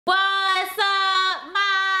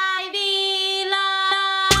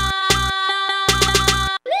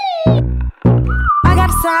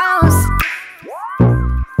sounds.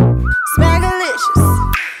 Smackalicious.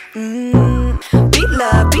 Beat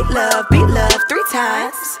love, beat love, beat love 3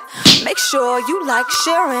 times. Make sure you like,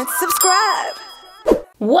 share, and subscribe.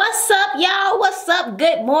 What's up, y'all? What's up?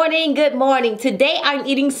 Good morning, good morning. Today I'm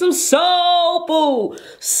eating some soul food.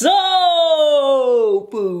 Soul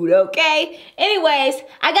food, okay? Anyways,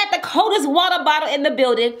 I got the coldest water bottle in the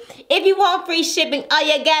building. If you want free shipping, all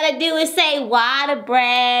you gotta do is say water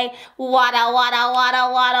break. Water, water,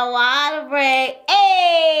 water, water, water break.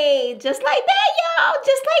 Hey, just like that, y'all.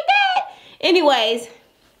 Just like that. Anyways,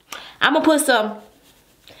 I'm gonna put some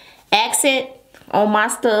accent on my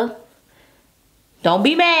stuff. Don't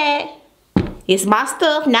be mad. It's my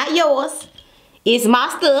stuff, not yours. It's my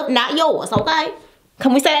stuff, not yours, okay?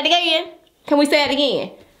 Can we say that again? Can we say that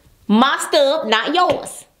again? My stuff, not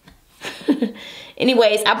yours.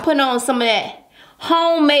 Anyways, I'm putting on some of that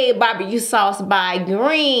homemade barbecue sauce by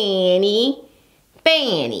Granny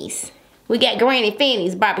Fanny's. We got Granny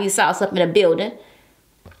Fanny's barbecue sauce up in the building.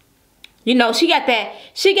 You know, she got that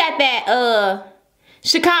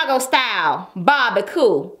Chicago style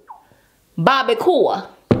barbecue. Barbecue.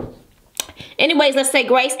 Anyways, let's say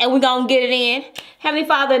grace and we're gonna get it in. Heavenly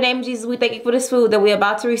Father, in the name of Jesus, we thank you for this food that we're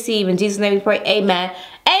about to receive. In Jesus' name we pray, amen.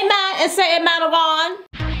 Amen, and say amen on.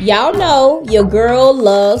 Y'all know your girl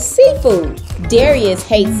loves seafood. Darius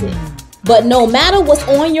hates it. But no matter what's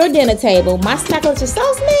on your dinner table, my Smackalicious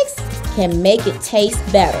Sauce mix can make it taste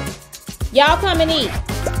better. Y'all come and eat.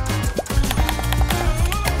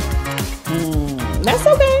 That's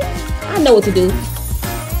okay. I know what to do.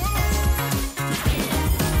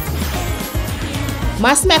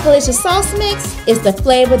 My Smackalicious Sauce mix is the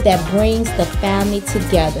flavor that brings the family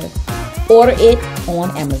together. Order it on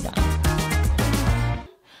Amazon.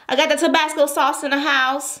 I got the Tabasco sauce in the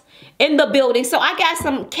house, in the building. So I got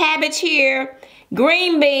some cabbage here,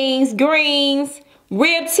 green beans, greens,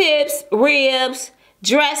 rib tips, ribs,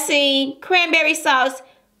 dressing, cranberry sauce,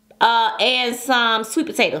 and some sweet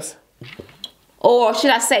potatoes. Or should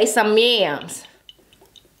I say some yams?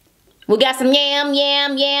 We got some yams.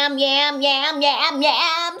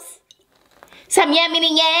 Some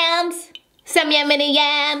yummy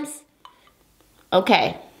yams.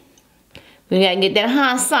 Okay. We gotta get that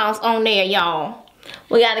hot sauce on there, y'all.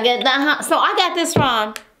 We gotta get that hot. So I got this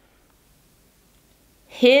from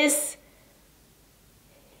his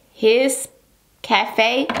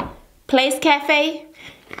cafe, Place Cafe.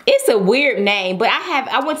 It's a weird name, but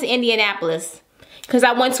I went to Indianapolis because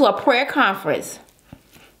I went to a prayer conference.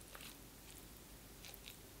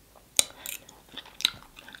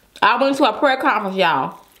 I went to a prayer conference,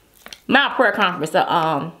 y'all. Not a prayer conference.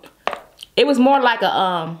 It was more like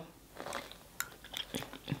a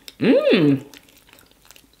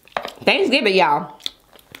Thanksgiving, y'all.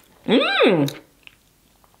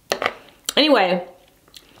 Anyway,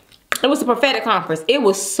 it was a prophetic conference. It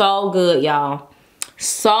was so good, y'all.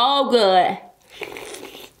 So good.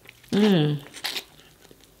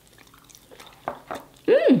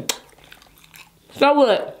 So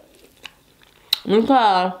good.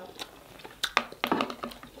 Because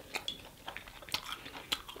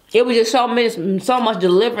it was just so much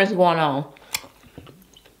deliverance going on.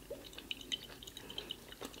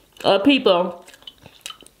 People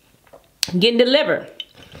getting delivered.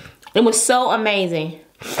 It was so amazing.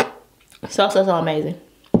 So amazing.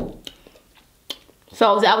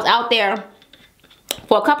 So I was out there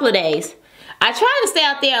for a couple of days. I tried to stay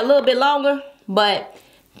out there a little bit longer, but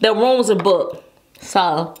the rooms are booked.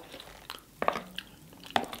 So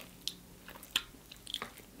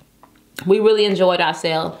we really enjoyed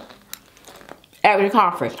ourselves at the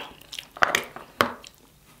conference.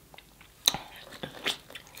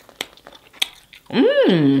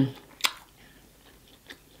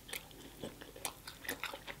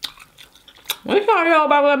 What y'all know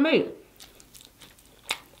about that meat?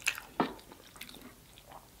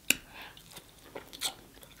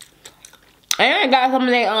 And I got some of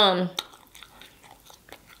that,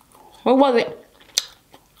 what was it?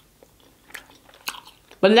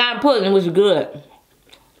 Banana pudding was good.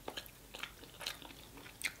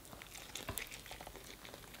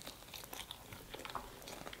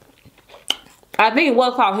 I think it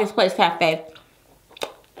was called His Place Cafe.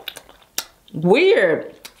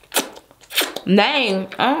 Weird name,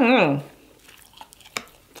 I don't know.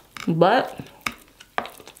 But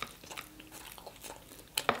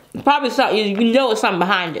probably something, you know, it's something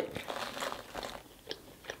behind it.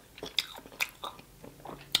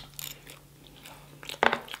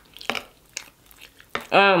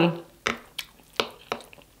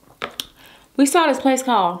 We saw this place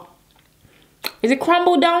called, is it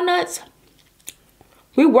Crumble Donuts?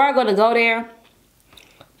 We were gonna go there,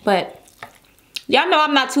 but Y'all know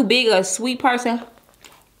I'm not too big a sweet person.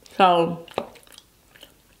 So,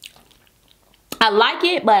 I like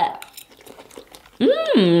it, but...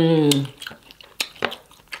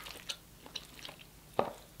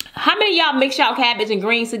 How many of y'all mix y'all cabbage and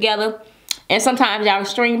greens together? And sometimes y'all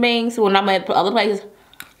string beans when I'm at other places?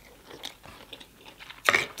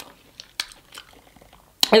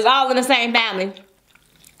 It's all in the same family.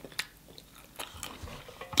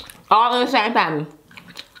 All in the same family.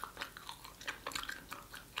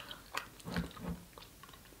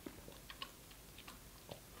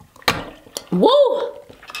 Woo!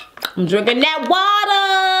 I'm drinking that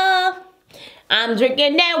water. I'm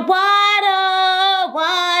drinking that water,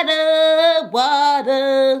 water,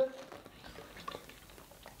 water.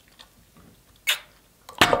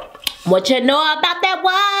 What you know about that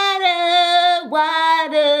water,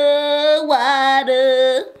 water,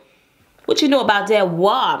 water? What you know about that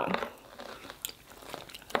water?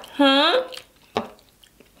 Huh?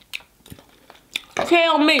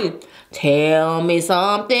 Tell me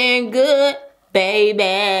something good,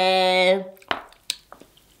 baby.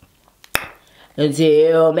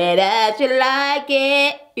 Tell me that you like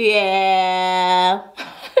it, yeah.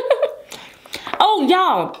 Oh,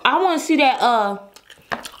 y'all, I want to see that,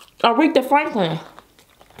 Aretha Franklin.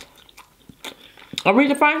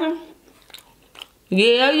 Aretha Franklin?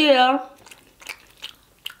 Yeah, yeah.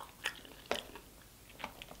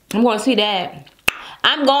 I'm going to see that.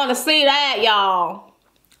 I'm going to see that, y'all.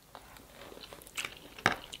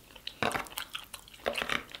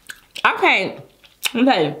 Okay, let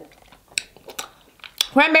me tell you.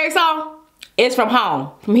 Cranberry sauce is from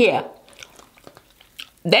home, from here.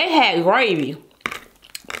 They had gravy.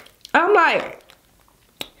 I'm like,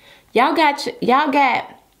 y'all got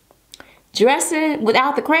dressing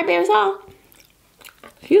without the cranberry sauce?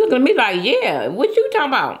 You looking at me like, yeah, what you talking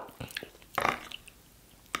about?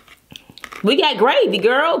 We got gravy,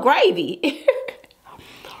 girl, gravy.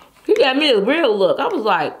 You got me a real look. I was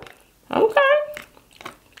like, okay.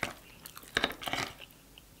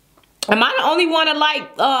 Am I the only one that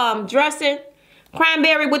like dressing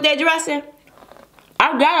cranberry with that dressing?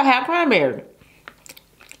 I gotta have cranberry.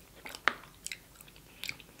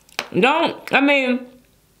 I mean,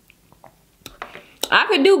 I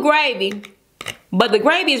could do gravy, but the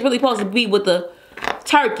gravy is really supposed to be with the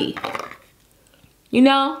turkey. You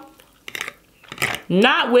know?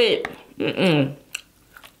 Not with,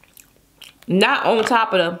 not on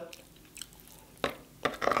top of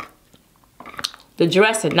the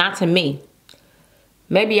dressing, not to me.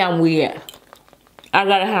 Maybe I'm weird. I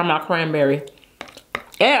gotta have my cranberry.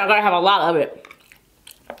 And I gotta have a lot of it.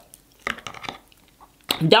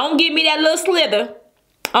 Don't give me that little slither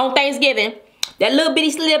on Thanksgiving. That little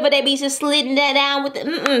bitty sliver they be just slitting that down with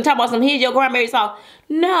the, talk about some, here's your cranberry sauce.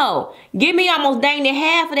 No, give me almost dang near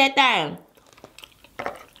half of that thing.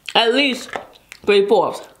 At least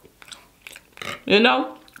 3/4. You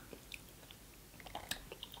know?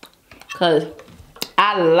 Cause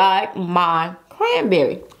I like my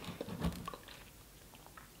cranberry.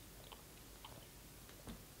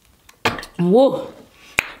 Whoa.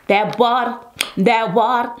 That water, that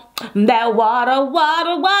water, that water,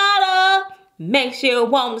 water, water makes you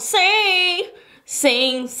want to sing,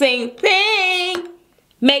 sing, sing, sing.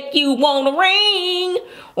 Make you want to ring,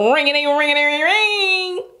 ring-a-ding, ring-a-ding,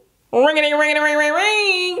 ring, ring-a-ding, ring-a-ding, ring, ring,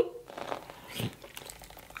 ring.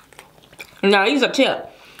 No, these are chips.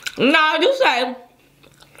 No, you say.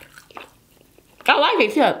 I like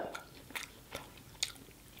it chip.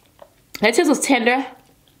 That chips was tender.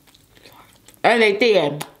 And they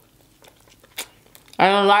thin. I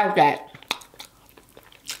don't like that.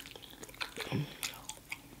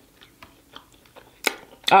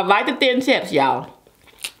 I like the thin chips, y'all.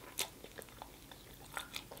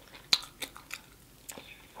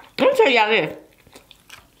 Let me tell y'all this.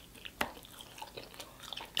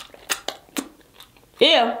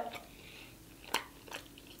 Yeah.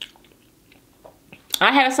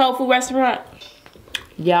 I had a soul food restaurant.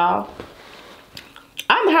 Y'all.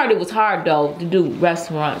 I heard it was hard though to do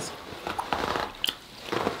restaurants.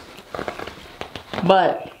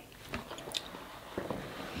 But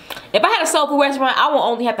if I had a soul food restaurant, I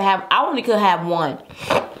only could have one.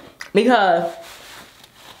 Because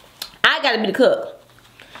I gotta be the cook.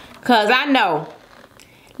 Cause I know,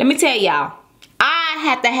 let me tell y'all, I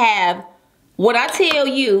have to have what I tell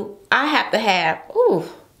you, I have to have,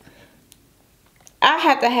 I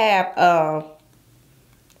have to have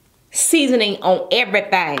seasoning on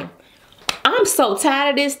everything. I'm so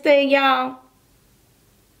tired of this thing, y'all.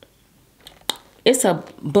 It's a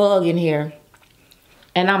bug in here.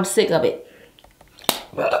 And I'm sick of it.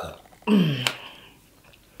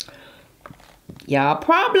 Y'all,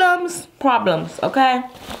 problems, okay?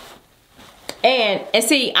 And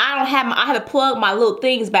see, I had to plug my little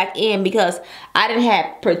things back in because I didn't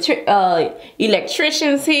have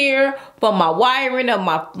electricians here for my wiring of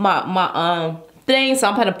my things. So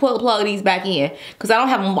I'm gonna plug these back in because I don't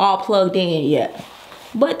have them all plugged in yet.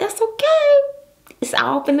 But that's okay. It's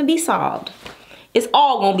all gonna be solved. It's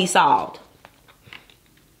all gonna be solved.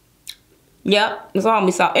 Yep, it's all gonna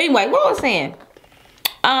be solved. Anyway, what was I saying?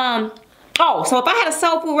 Oh, so if I had a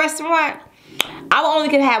soul food restaurant, I only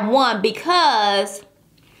could have one because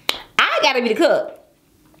I gotta be the cook.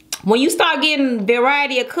 When you start getting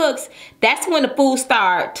variety of cooks, that's when the food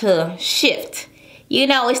start to shift. You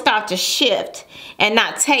know, it starts to shift and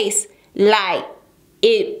not taste like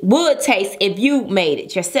it would taste if you made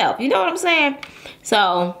it yourself. You know what I'm saying?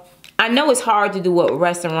 So I know it's hard to do a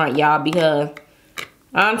restaurant, y'all, because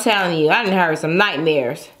I'm telling you, I done heard some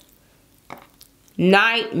nightmares.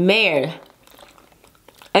 Nightmare.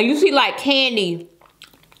 And you see like Candy's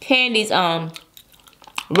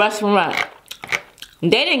restaurant. They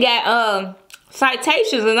didn't got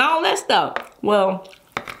citations and all that stuff. Well,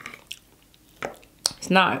 it's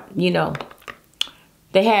not, you know.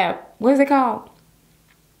 They have, what is it called?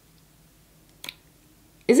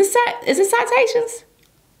 Is it citations?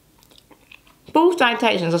 Food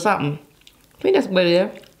citations or something. I think that's what it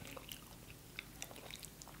is.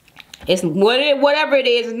 It's whatever it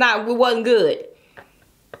is, it wasn't good.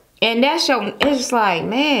 And that show, it's just like,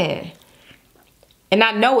 man. And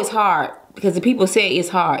I know it's hard because the people say it's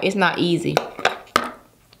hard. It's not easy.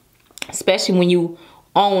 Especially when you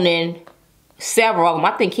owning several of them.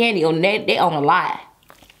 I think Candy own, they own a lot.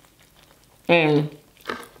 And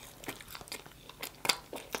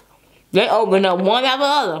they open up one after the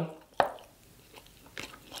other.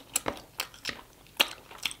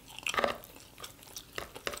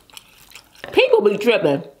 People be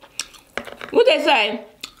tripping. What they say?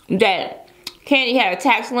 That Candy had a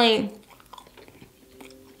tax lien.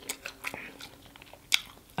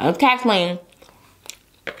 A tax lien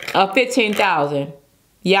of $15,000.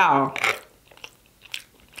 Y'all.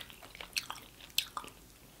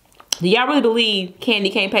 Do y'all really believe Candy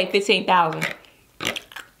can't pay $15,000?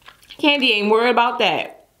 Candy ain't worried about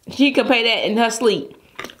that. She can pay that in her sleep.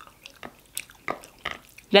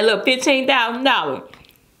 That little $15,000.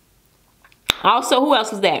 Also, who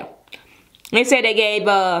else was that? They said they gave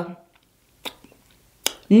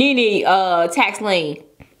Nene tax lien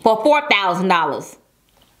for $4,000.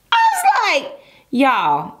 I was like,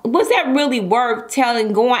 y'all, was that really worth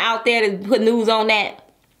going out there to put news on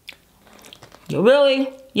that?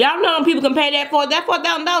 Really? Y'all know people can pay that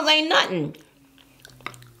 $4,000 ain't nothing.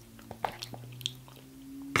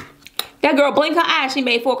 That girl blinked her eye, she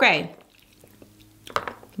made $4K.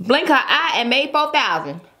 Blink her eye and made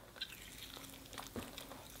 $4,000.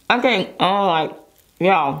 I think, like,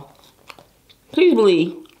 y'all, please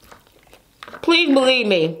believe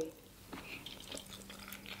me.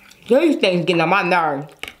 These things getting on my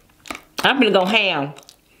nerves. I'm gonna go ham.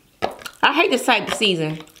 I hate this type of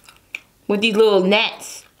season with these little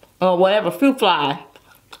gnats or whatever, fruit fly.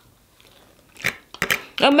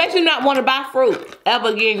 It makes you not want to buy fruit ever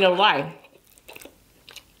again in your life.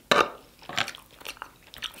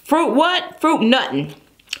 Fruit what? Fruit nothing.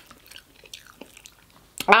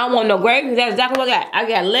 I don't want no grapes. That's exactly what I got. I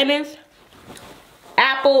got lemons,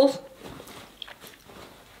 apples,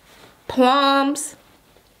 plums.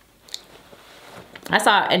 That's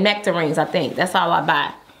all, and nectarines, I think. That's all I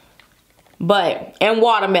buy. But, and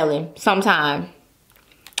watermelon sometime.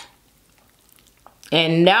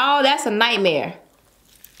 And no, that's a nightmare.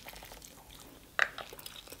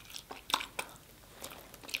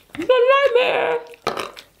 It's a nightmare.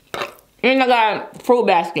 And I got a fruit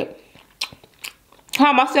basket.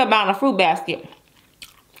 How myself buying a fruit basket?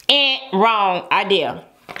 Wrong idea.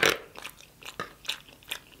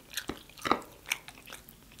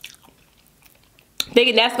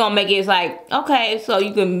 Thinking that's gonna make it like, okay, so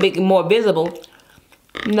you can make it more visible.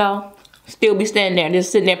 No, still be standing there,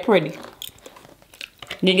 just sitting there pretty.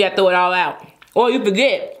 Then you gotta throw it all out. Or you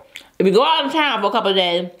forget. If you go out of town for a couple of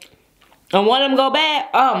days, and one of them go bad,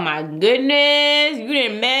 oh my goodness, you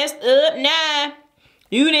done messed up now.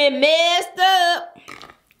 You done messed up.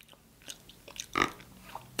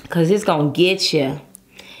 Cause it's gonna get you.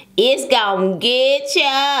 It's gonna get you.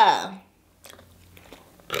 I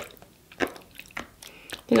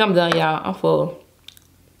think I'm done, y'all. I'm full.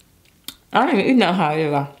 I ain't eating nothing hot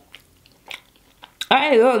either. I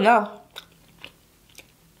ain't good enough.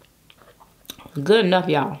 Good enough,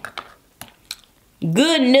 y'all.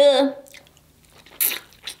 Good enough.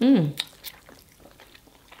 Mmm.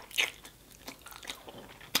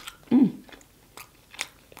 Mmm.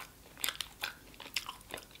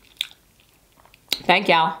 Thank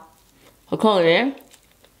y'all for calling in.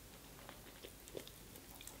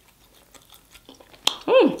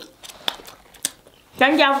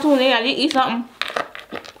 Thank y'all for tuning in. I did eat something.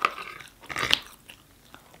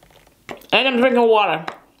 And I'm drinking water.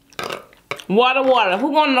 Water, water.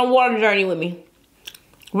 Who going on a water journey with me?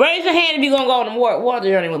 Raise your hand if you're gonna go on a water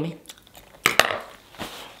journey with me.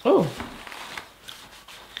 Oh.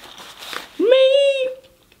 Me.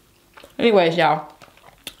 Anyways, y'all.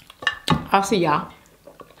 I'll see y'all.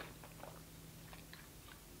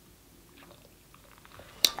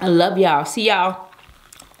 I love y'all. See y'all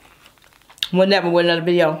whenever with another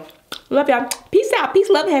video. Love y'all. Peace out. Peace,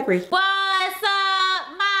 love, and hackery. What's up,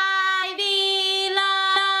 my beloved?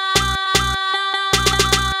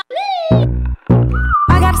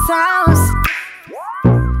 I got sauce.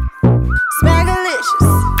 Smackalicious.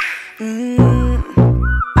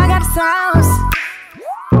 I got sauce.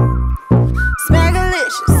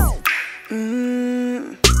 Smackalicious.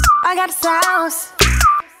 I got sauce.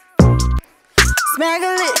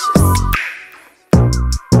 Smackalicious.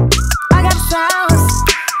 I got sauce.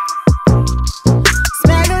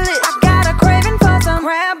 Smackalicious. I got a craving for some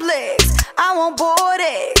crab legs. I want boiled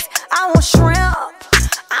eggs. I want shrimp.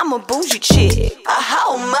 I'm a bougie chick. A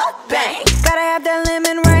whole mukbang. Gotta have that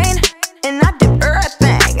lemon rain. And I dip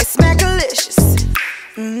everything. It's smackalicious.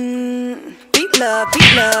 Beat love,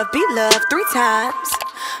 beat love, beat love 3 times.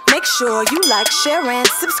 Make sure you like, share, and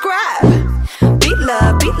subscribe. Beat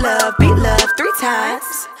love, beat love, beat love 3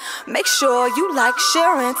 times. Make sure you like,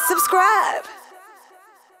 share, and subscribe.